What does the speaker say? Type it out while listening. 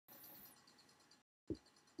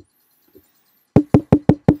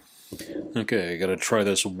Okay, I gotta try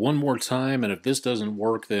this one more time, and if this doesn't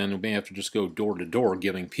work, then we may have to just go door to door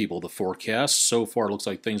giving people the forecast. So far, it looks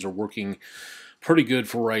like things are working pretty good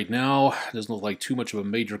for right now. Doesn't look like too much of a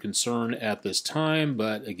major concern at this time,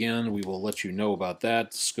 but again, we will let you know about that.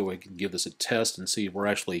 Let's go ahead and give this a test and see if we're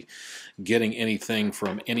actually getting anything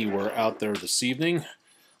from anywhere out there this evening.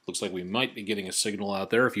 Looks like we might be getting a signal out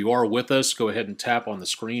there. If you are with us, go ahead and tap on the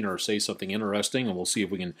screen or say something interesting, and we'll see if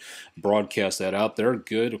we can broadcast that out there.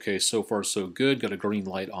 Good. Okay, so far so good. Got a green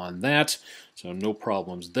light on that, so no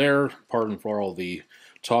problems there. Pardon for all the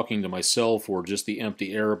talking to myself or just the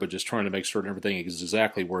empty air, but just trying to make certain everything is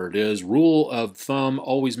exactly where it is. Rule of thumb,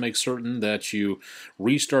 always make certain that you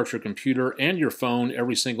restart your computer and your phone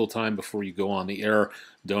every single time before you go on the air.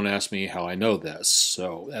 Don't ask me how I know this.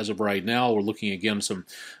 So as of right now, we're looking again some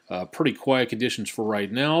pretty quiet conditions for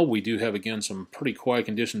right now. We do have again some pretty quiet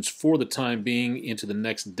conditions for the time being into the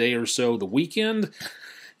next day or so. The weekend,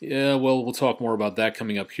 yeah, well, we'll talk more about that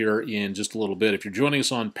coming up here in just a little bit. If you're joining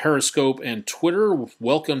us on Periscope and Twitter,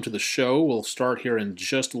 welcome to the show. We'll start here in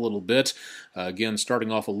just a little bit. Again,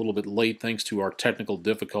 starting off a little bit late thanks to our technical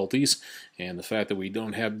difficulties and the fact that we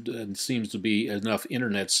don't have, seems to be enough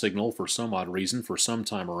internet signal for some odd reason for some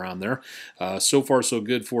time around there. So far, so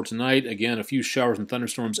good for tonight. Again, a few showers and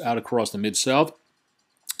thunderstorms out across the Mid-South.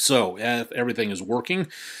 So, if everything is working,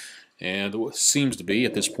 and it seems to be,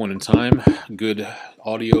 at this point in time, good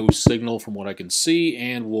audio signal from what I can see,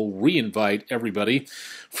 and we'll re-invite everybody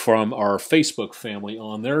from our Facebook family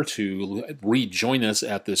on there to rejoin us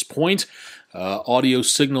at this point. Audio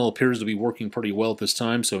signal appears to be working pretty well at this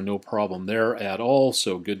time, so no problem there at all,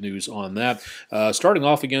 so good news on that. Starting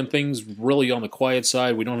off again, things really on the quiet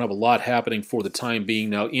side. We don't have a lot happening for the time being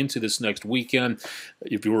now into this next weekend.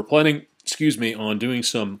 If you were planning, on doing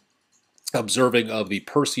some observing of the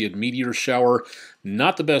Perseid meteor shower.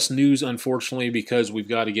 Not the best news, unfortunately, because we've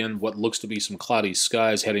got, again, what looks to be some cloudy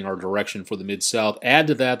skies heading our direction for the Mid-South. Add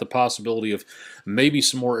to that the possibility of maybe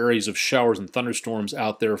some more areas of showers and thunderstorms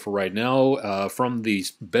out there for right now. From the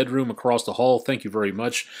bedroom across the hall, thank you very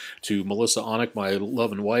much to Melissa Onek, my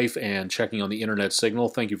loving wife, and checking on the internet signal.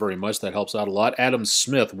 Thank you very much. That helps out a lot. Adam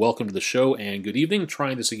Smith, welcome to the show, and good evening.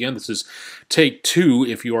 Trying this again. This is take 2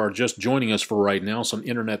 if you are just joining us for right now. Some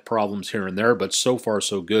internet problems here and there, but so far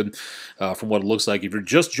so good from what it looks like. If you're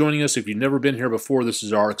just joining us, if you've never been here before, this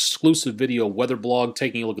is our exclusive video weather blog,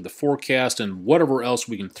 taking a look at the forecast and whatever else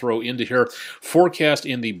we can throw into here. Forecast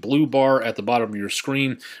in the blue bar at the bottom of your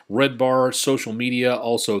screen, red bar, social media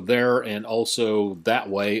also there, and also that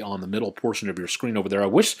way on the middle portion of your screen over there. I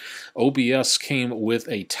wish OBS came with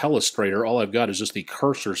a telestrator. All I've got is just the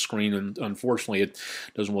cursor screen, and unfortunately it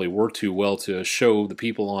doesn't really work too well to show the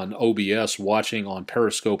people on OBS watching on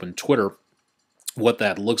Periscope and Twitter what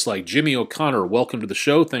that looks like. Jimmy O'Connor, welcome to the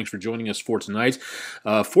show. Thanks for joining us for tonight.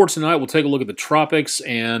 We'll take a look at the tropics,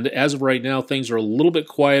 and as of right now, things are a little bit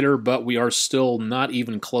quieter, but we are still not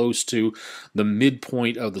even close to the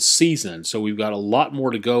midpoint of the season. So we've got a lot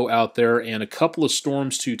more to go out there, and a couple of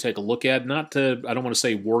storms to take a look at. I don't want to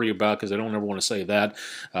say worry about, because I don't ever want to say that.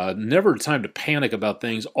 Never a time to panic about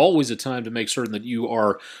things. Always a time to make certain that you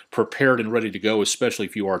are prepared and ready to go, especially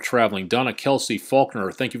if you are traveling. Donna Kelsey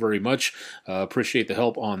Faulkner, thank you very much. Appreciate the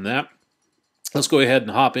help on that. Let's go ahead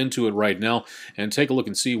and hop into it right now and take a look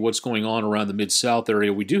and see what's going on around the Mid-South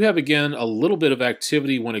area. We do have, again, a little bit of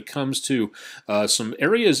activity when it comes to some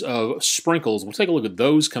areas of sprinkles. We'll take a look at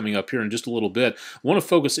those coming up here in just a little bit. I want to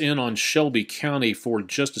focus in on Shelby County for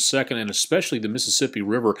just a second, and especially the Mississippi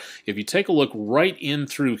River. If you take a look right in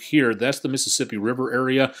through here, that's the Mississippi River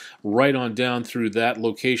area, right on down through that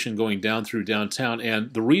location, going down through downtown.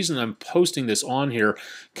 And the reason I'm posting this on here,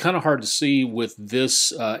 kind of hard to see with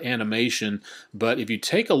this animation, but if you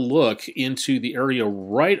take a look into the area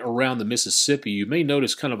right around the Mississippi, you may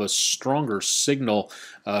notice kind of a stronger signal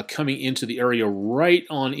coming into the area right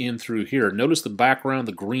on in through here. Notice the background,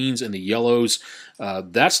 the greens and the yellows.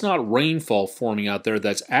 That's not rainfall forming out there.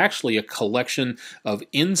 That's actually a collection of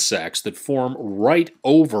insects that form right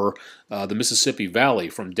over the Mississippi Valley,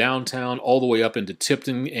 from downtown all the way up into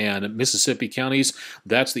Tipton and Mississippi counties.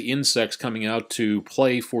 That's the insects coming out to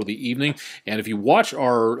play for the evening. And if you watch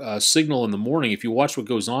our signal in the morning, if you watch what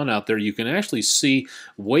goes on out there, you can actually see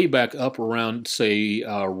way back up around, say,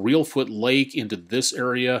 Reelfoot Lake into this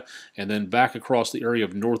area, and then back across the area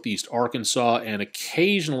of northeast Arkansas, and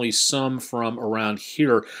occasionally some from around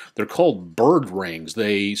here. They're called bird rings.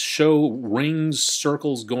 They show rings,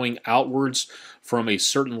 circles going outwards from a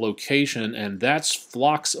certain location, and that's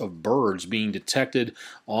flocks of birds being detected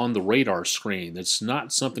on the radar screen. It's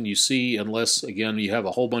not something you see unless, again, you have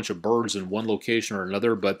a whole bunch of birds in one location or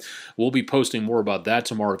another, but we'll be posting more about that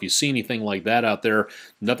tomorrow. If you see anything like that out there,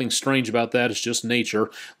 nothing strange about that. It's just nature.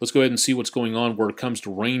 Let's go ahead and see what's going on where it comes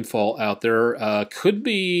to rainfall out there. Could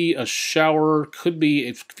be a shower, could be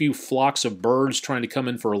a few flocks of birds trying to come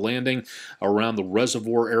in for a landing around the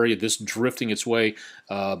reservoir area. This drifting its way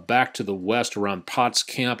back to the west around Potts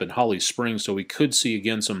Camp and Holly Springs. So we could see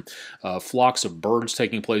again some flocks of birds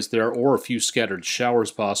taking place there, or a few scattered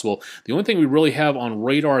showers possible. The only thing we really have on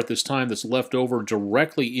radar at this time that's left over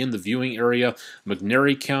directly in the viewing area,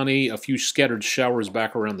 McNairy County, a few scattered showers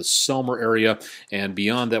back around the Selmer area, and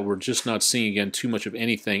beyond that we're just not seeing again too much of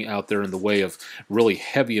anything out there in the way of really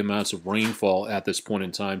heavy amounts of rainfall at this point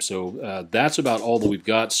in time. So that's about all that we've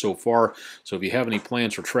got so far. So if you have any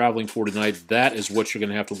plans for traveling for tonight, that is what you're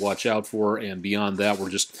going to have to watch out for, and beyond that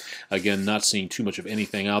we're just again not seeing too much of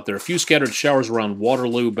anything out there. A few scattered showers around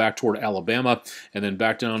Waterloo back toward Alabama, and then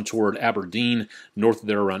back down toward Aberdeen, north of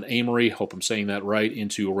there around Amory, hope I'm saying that right,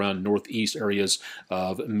 into around northeast areas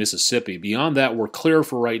of Mississippi. Beyond that, we're clear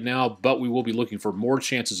for right now, but we will be looking for more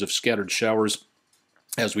chances of scattered showers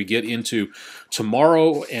as we get into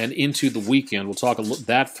tomorrow and into the weekend. We'll talk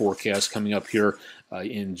that forecast coming up here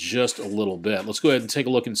in just a little bit. Let's go ahead and take a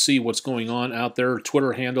look and see what's going on out there.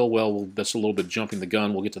 Twitter handle, well, that's a little bit jumping the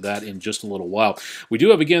gun. We'll get to that in just a little while. We do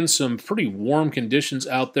have, again, some pretty warm conditions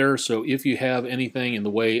out there, so if you have anything in the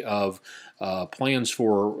way of plans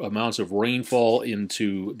for amounts of rainfall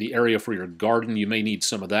into the area for your garden, you may need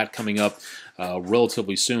some of that coming up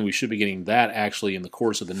relatively soon. We should be getting that actually in the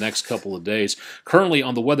course of the next couple of days. Currently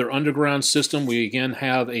on the Weather Underground system, we again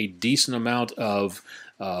have a decent amount of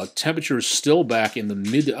temperatures still back in the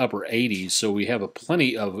mid to upper 80s, so we have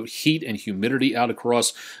plenty of heat and humidity out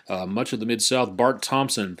across much of the Mid-South. Bart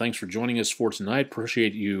Thompson, thanks for joining us for tonight.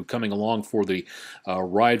 Appreciate you coming along for the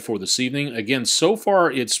ride for this evening. Again, so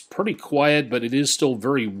far it's pretty quiet, but it is still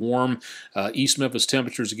very warm. East Memphis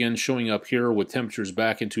temperatures again showing up here with temperatures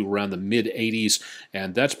back into around the mid-80s,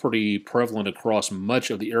 and that's pretty prevalent across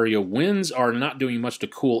much of the area. Winds are not doing much to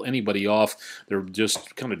cool anybody off. They're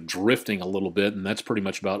just kind of drifting a little bit, and that's pretty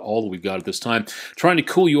much about all that we've got at this time. Trying to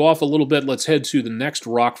cool you off a little bit, let's head to the next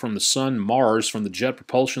rock from the sun, Mars, from the Jet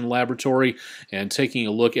Propulsion Laboratory, and taking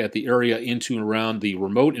a look at the area into and around the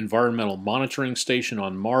Remote Environmental Monitoring Station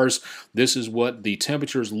on Mars. This is what the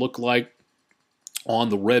temperatures look like on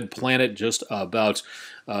the red planet just about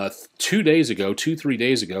 3 days ago,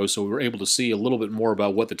 so we were able to see a little bit more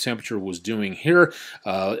about what the temperature was doing here.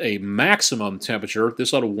 A maximum temperature,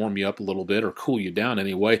 this ought to warm you up a little bit, or cool you down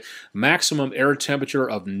anyway, maximum air temperature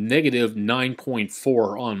of negative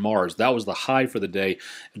 9.4 on Mars. That was the high for the day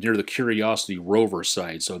near the Curiosity rover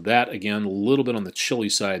site. So that, again, a little bit on the chilly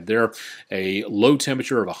side there. A low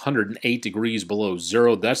temperature of 108 degrees below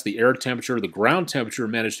zero. That's the air temperature. The ground temperature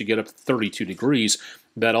managed to get up to 32 degrees.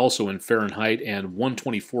 That also in Fahrenheit, and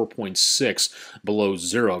 124.6 below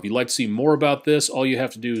zero. If you'd like to see more about this, all you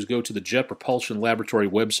have to do is go to the Jet Propulsion Laboratory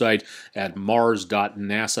website at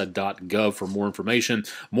mars.nasa.gov for more information.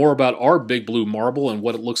 More about our big blue marble and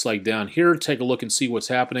what it looks like down here. Take a look and see what's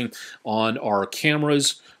happening on our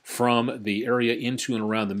cameras from the area into and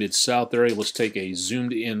around the Mid-South area. Let's take a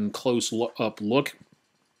zoomed in close-up look,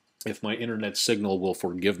 if my internet signal will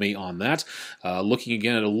forgive me on that. Looking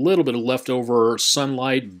again at a little bit of leftover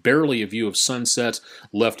sunlight, barely a view of sunset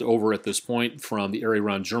left over at this point from the area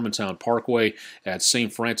around Germantown Parkway at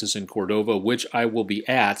St. Francis in Cordova, which I will be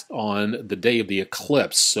at on the day of the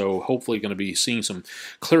eclipse. So hopefully going to be seeing some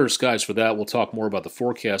clearer skies for that. We'll talk more about the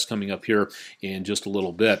forecast coming up here in just a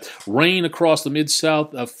little bit. Rain across the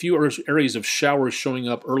Mid-South, a few areas of showers showing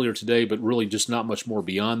up earlier today, but really just not much more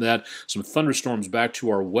beyond that. Some thunderstorms back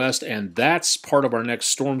to our west, and that's part of our next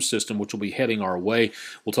storm system, which will be heading our way.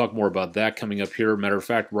 We'll talk more about that coming up here. Matter of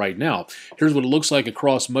fact, right now, here's what it looks like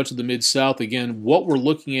across much of the Mid-South. Again, what we're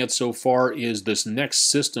looking at so far is this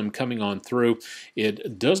next system coming on through.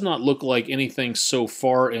 It does not look like anything so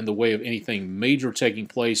far in the way of anything major taking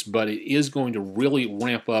place, but it is going to really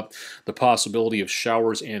ramp up the possibility of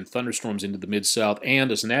showers and thunderstorms into the Mid-South.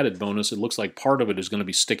 And as an added bonus, it looks like part of it is going to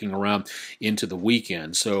be sticking around into the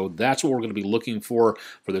weekend. So that's what we're going to be looking for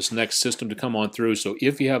this next system to come on through. So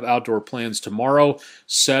if you have outdoor plans tomorrow,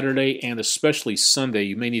 Saturday, and especially Sunday,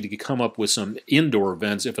 you may need to come up with some indoor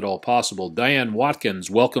events if at all possible. Diane Watkins,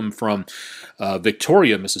 welcome from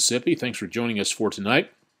Victoria, Mississippi. Thanks for joining us for tonight.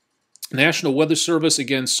 National Weather Service,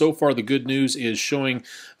 again, so far the good news is showing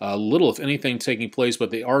little, if anything, taking place,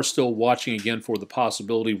 but they are still watching again for the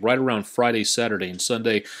possibility right around Friday, Saturday, and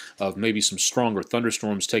Sunday of maybe some stronger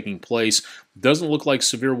thunderstorms taking place. Doesn't look like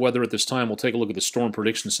severe weather at this time. We'll take a look at the Storm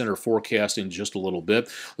Prediction Center forecast in just a little bit.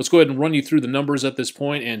 Let's go ahead and run you through the numbers at this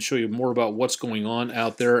point and show you more about what's going on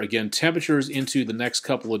out there. Again, temperatures into the next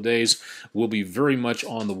couple of days will be very much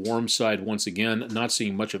on the warm side once again. Not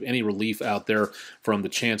seeing much of any relief out there from the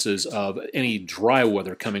chances of any dry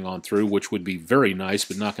weather coming on through, which would be very nice,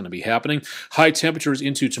 but not going to be happening. High temperatures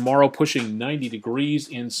into tomorrow, pushing 90 degrees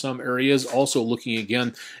in some areas. Also looking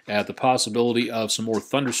again at the possibility of some more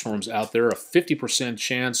thunderstorms out there. A 50%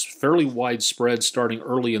 chance, fairly widespread, starting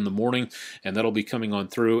early in the morning, and that'll be coming on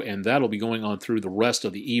through, and that'll be going on through the rest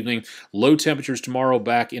of the evening. Low temperatures tomorrow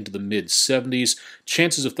back into the mid-70s.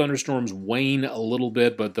 Chances of thunderstorms wane a little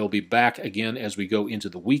bit, but they'll be back again as we go into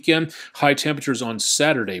the weekend. High temperatures on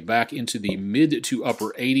Saturday back into the mid to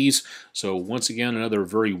upper 80s. So once again, another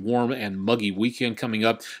very warm and muggy weekend coming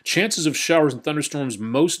up. Chances of showers and thunderstorms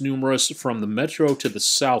most numerous from the metro to the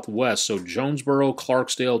southwest. So Jonesboro,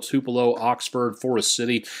 Clarksdale, Tupelo, Oxford, Forest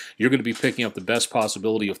City. You're going to be picking up the best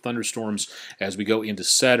possibility of thunderstorms as we go into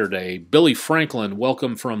Saturday. Billy Franklin,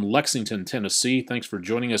 welcome from Lexington, Tennessee. Thanks for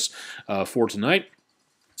joining us for tonight.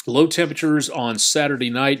 Low temperatures on Saturday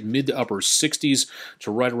night, mid to upper 60s to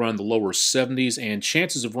right around the lower 70s, and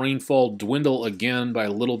chances of rainfall dwindle again by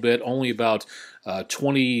a little bit, only about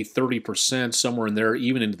 20-30%, somewhere in there,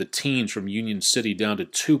 even into the teens from Union City down to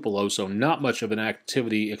Tupelo, so not much of an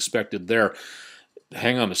activity expected there.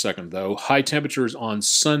 Hang on a second, though. High temperatures on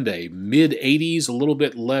Sunday, mid-80s, a little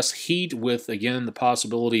bit less heat with, again, the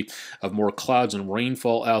possibility of more clouds and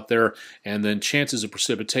rainfall out there, and then chances of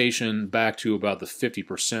precipitation back to about the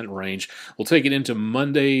 50% range. We'll take it into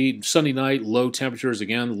Sunday night, low temperatures,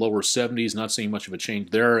 again, lower 70s, not seeing much of a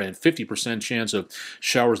change there, and 50% chance of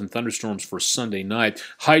showers and thunderstorms for Sunday night.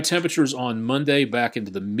 High temperatures on Monday, back into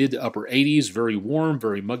the mid to upper 80s, very warm,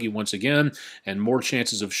 very muggy once again, and more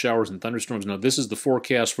chances of showers and thunderstorms. Now, this is the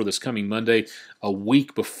forecast for this coming Monday, a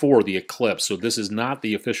week before the eclipse. So this is not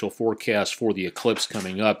the official forecast for the eclipse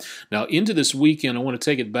coming up. Now into this weekend, I want to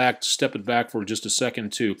take it back, step it back for just a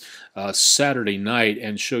second to Saturday night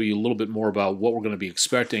and show you a little bit more about what we're going to be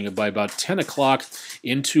expecting. By about 10 o'clock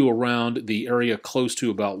into around the area close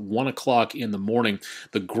to about 1 o'clock in the morning.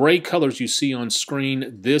 The gray colors you see on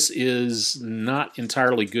screen, this is not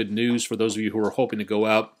entirely good news for those of you who are hoping to go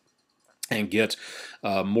out and get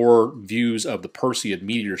more views of the Perseid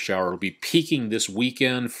meteor shower. It'll be peaking this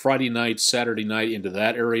weekend, Friday night, Saturday night into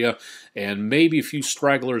that area, and maybe a few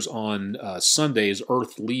stragglers on Sunday as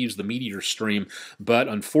Earth leaves the meteor stream. But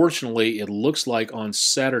unfortunately, it looks like on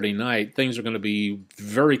Saturday night, things are going to be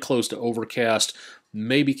very close to overcast,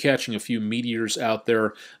 maybe catching a few meteors out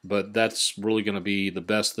there, but that's really going to be the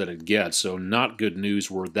best that it gets. So not good news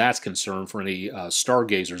where that's concerned for any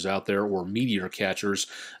stargazers out there or meteor catchers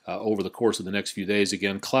over the course of the next few days.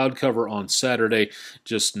 Again, cloud cover on Saturday,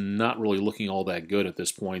 just not really looking all that good at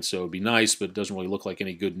this point. So it'd be nice, but it doesn't really look like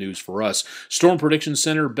any good news for us. Storm Prediction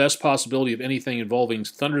Center, best possibility of anything involving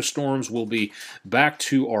thunderstorms will be back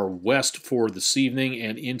to our west for this evening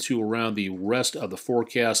and into around the rest of the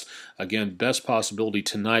forecast. Again, best possibility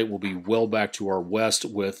tonight will be well back to our west,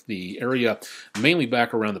 with the area mainly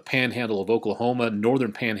back around the panhandle of Oklahoma,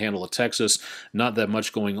 northern panhandle of Texas. Not that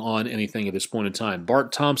much going on anything at this point in time.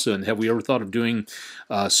 Bart Thompson, have we ever thought of doing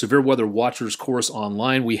Severe Weather Watchers course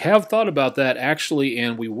online? We have thought about that actually,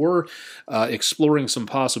 and we were exploring some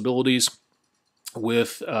possibilities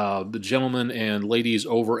with the gentlemen and ladies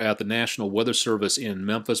over at the National Weather Service in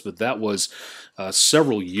Memphis, but that was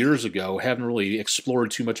several years ago. Haven't really explored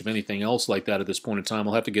too much of anything else like that at this point in time.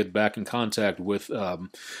 I'll have to get back in contact with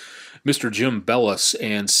Mr. Jim Bellis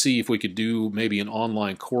and see if we could do maybe an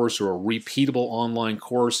online course or a repeatable online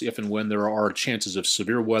course if and when there are chances of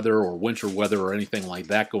severe weather or winter weather or anything like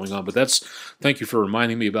that going on. But that's, thank you for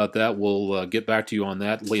reminding me about that. We'll get back to you on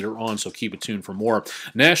that later on, so keep it tuned for more.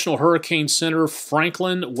 National Hurricane Center,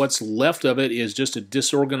 Franklin, what's left of it is just a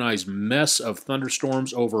disorganized mess of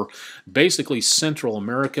thunderstorms over basically Central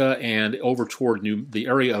America and over toward the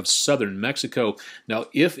area of southern Mexico. Now,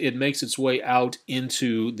 if it makes its way out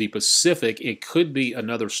into the Pacific, it could be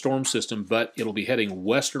another storm system, but it'll be heading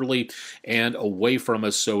westerly and away from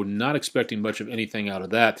us, so not expecting much of anything out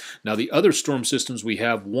of that. Now, the other storm systems we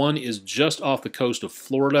have, one is just off the coast of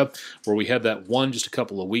Florida, where we had that one just a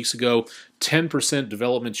couple of weeks ago. 10%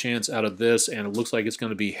 development chance out of this, and it looks like it's going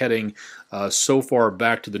to be heading so far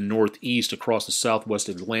back to the northeast across the southwest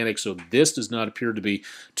Atlantic, so this does not appear to be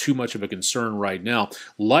too much of a concern right now.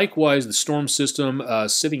 Likewise, the storm system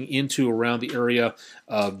sitting into around the area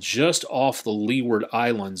of just off the Leeward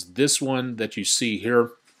Islands. This one that you see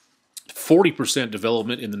here, 40%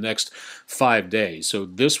 development in the next 5 days. So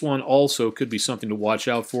this one also could be something to watch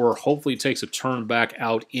out for. Hopefully it takes a turn back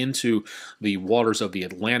out into the waters of the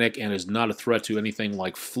Atlantic and is not a threat to anything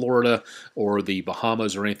like Florida or the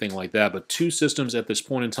Bahamas or anything like that. But 2 systems at this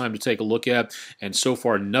point in time to take a look at, and so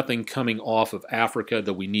far nothing coming off of Africa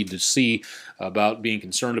that we need to see about being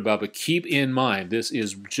concerned about. But keep in mind, this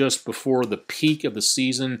is just before the peak of the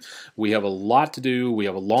season. We have a lot to do. We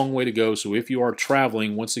have a long way to go. So if you are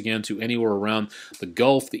traveling, once again, to anywhere around the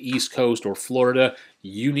Gulf, the East Coast, or Florida,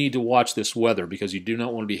 you need to watch this weather, because you do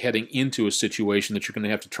not want to be heading into a situation that you're going to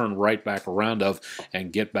have to turn right back around of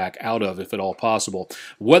and get back out of, if at all possible.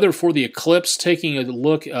 Weather for the eclipse, taking a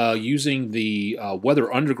look using the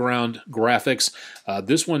Weather Underground graphics.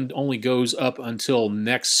 This one only goes up until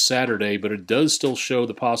next Saturday, but it does still show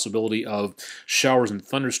the possibility of showers and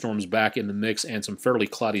thunderstorms back in the mix and some fairly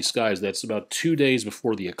cloudy skies. That's about 2 days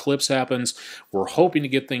before the eclipse happens. We're hoping to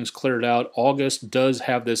get things cleared out. August does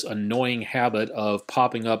have this annoying habit of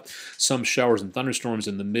popping up some showers and thunderstorms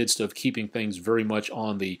in the midst of keeping things very much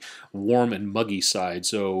on the warm and muggy side.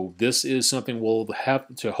 So this is something we'll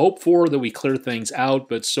have to hope for, that we clear things out,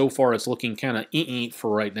 but so far it's looking kind of for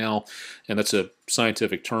right now, and that's a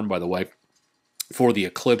scientific term, by the way, for the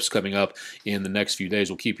eclipse coming up in the next few days.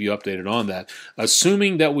 We'll keep you updated on that.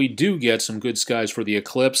 Assuming that we do get some good skies for the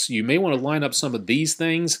eclipse, you may want to line up some of these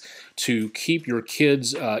things to keep your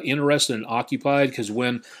kids interested and occupied, because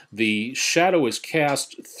when the shadow is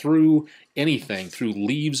cast through anything, through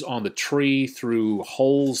leaves on the tree, through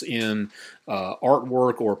holes in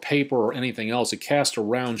artwork or paper or anything else, it casts a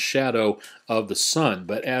round shadow of the sun.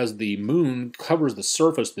 But as the moon covers the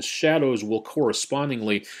surface, the shadows will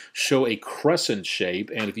correspondingly show a crescent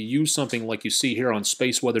shape. And if you use something like you see here on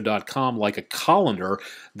spaceweather.com, like a colander,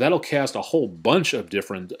 that'll cast a whole bunch of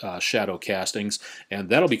different shadow castings, and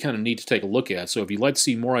that'll be kind of neat to take a look at. So if you'd like to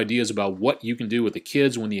see more ideas about what you can do with the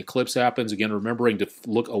kids when the eclipse happens, again, remembering to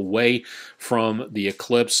look away from the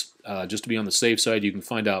eclipse, just to be on the safe side, you can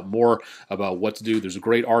find out more about what to do. There's a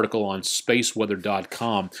great article on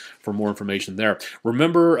spaceweather.com for more information there.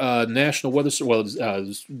 Remember, National Weather,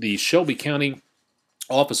 the Shelby County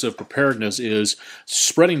Office of Preparedness is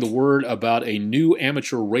spreading the word about a new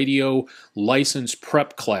amateur radio license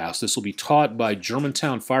prep class. This will be taught by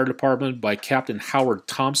Germantown Fire Department, by Captain Howard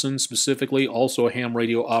Thompson specifically, also a ham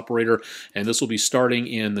radio operator, and this will be starting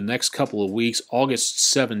in the next couple of weeks, August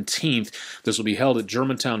 17th. This will be held at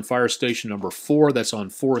Germantown Fire Station number 4. That's on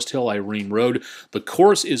Forest Hill, Irene Road. The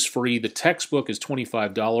course is free. The textbook is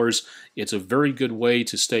 $25. It's a very good way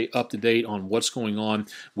to stay up to date on what's going on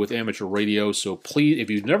with amateur radio, so please, if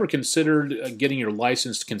you've never considered getting your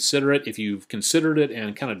license, consider it. If you've considered it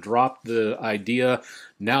and kind of dropped the idea,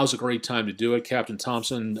 now's a great time to do it. Captain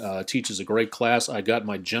Thompson teaches a great class. I got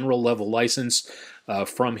my general level license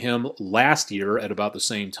from him last year at about the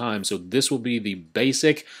same time. So this will be the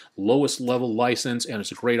basic, lowest level license, and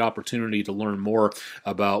it's a great opportunity to learn more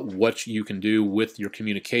about what you can do with your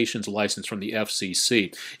communications license from the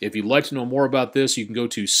FCC. If you'd like to know more about this, you can go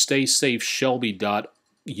to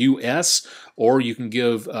staysafeshelby.us, or you can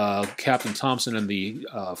give Captain Thompson and the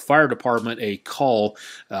fire department a call.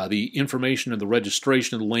 The information and the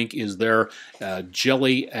registration link is there,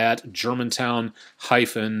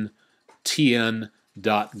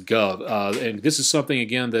 jelly@germantown-tn.gov. And this is something,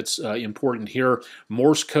 again, that's important here.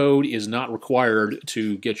 Morse code is not required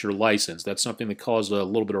to get your license. That's something that caused a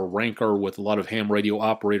little bit of rancor with a lot of ham radio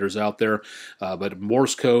operators out there. But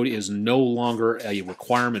Morse code is no longer a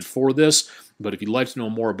requirement for this. But if you'd like to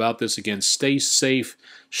know more about this, again,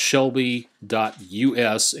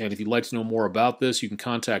 staysafeshelby.us. And if you'd like to know more about this, you can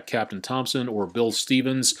contact Captain Thompson or Bill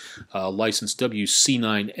Stevens, license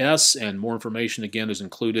WC9S. And more information, again, is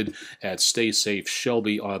included at Stay Safe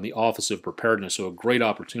Shelby on the Office of Preparedness. So a great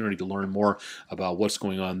opportunity to learn more about what's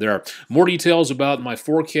going on there. More details about my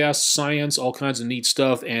forecast, science, all kinds of neat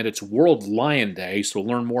stuff. And it's World Lion Day, so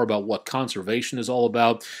learn more about what conservation is all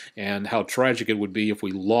about and how tragic it would be if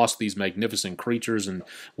we lost these magnificent and creatures and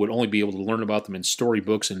would only be able to learn about them in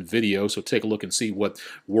storybooks and video. So take a look and see what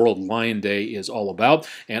World Lion Day is all about.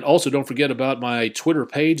 And also don't forget about my Twitter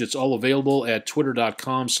page. It's all available at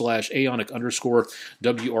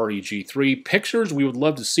twitter.com/Aonic_WREG3. Pictures, we would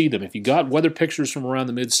love to see them. If you got weather pictures from around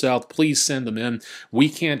the Mid-South, please send them in. We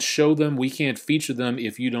can't show them, we can't feature them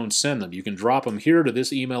if you don't send them. You can drop them here to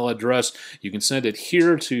this email address. You can send it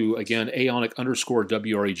here to, again,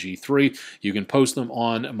 Aonic_WREG3. You can post them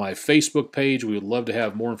on my Facebook page. We would love to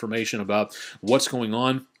have more information about what's going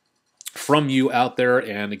on from you out there,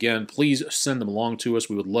 and again, please send them along to us.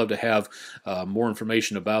 We would love to have more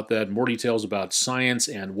information about that, more details about science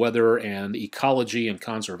and weather and ecology and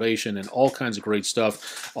conservation and all kinds of great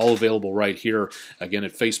stuff, all available right here, again,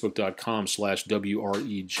 at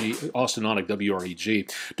facebook.com/WREG, Austen Onek,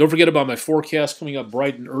 WREG. Don't forget about my forecast coming up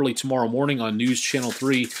bright and early tomorrow morning on News Channel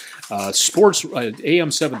 3, Sports,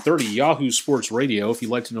 AM 730, Yahoo Sports Radio. If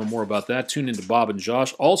you'd like to know more about that, tune in to Bob and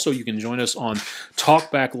Josh. Also, you can join us on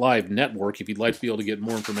Talkback Live Network if you'd like to be able to get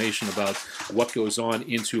more information about what goes on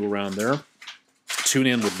into around there. Tune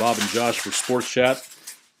in with Bob and Josh for Sports Chat.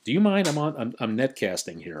 Do you mind? I'm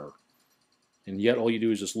netcasting here, and yet all you do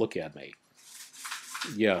is just look at me.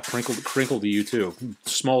 Yeah, crinkle to you too.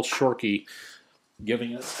 Small Shorky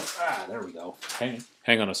giving us. There we go. Hang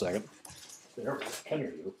on a second. There we go. Can hear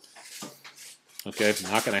you. Okay,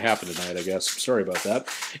 not going to happen tonight, I guess. Sorry about that.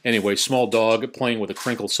 Anyway, small dog playing with a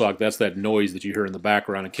crinkle sock. That's that noise that you hear in the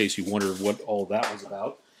background in case you wondered what all that was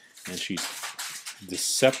about. And she's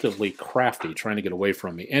deceptively crafty, trying to get away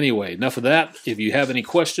from me. Anyway, enough of that. If you have any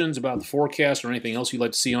questions about the forecast or anything else you'd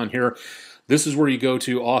like to see on here, this is where you go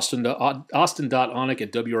to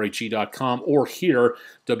austin.onek@WREG.com or here,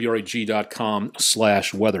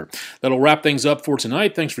 WREG.com/weather. That'll wrap things up for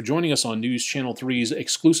tonight. Thanks for joining us on News Channel 3's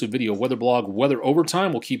exclusive video weather blog, Weather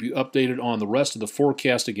Overtime. We'll keep you updated on the rest of the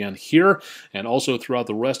forecast again here and also throughout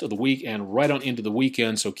the rest of the week and right on into the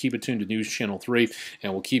weekend. So keep it tuned to News Channel 3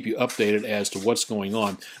 and we'll keep you updated as to what's going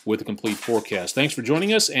on with the complete forecast. Thanks for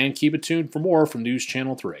joining us and keep it tuned for more from News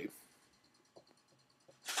Channel 3.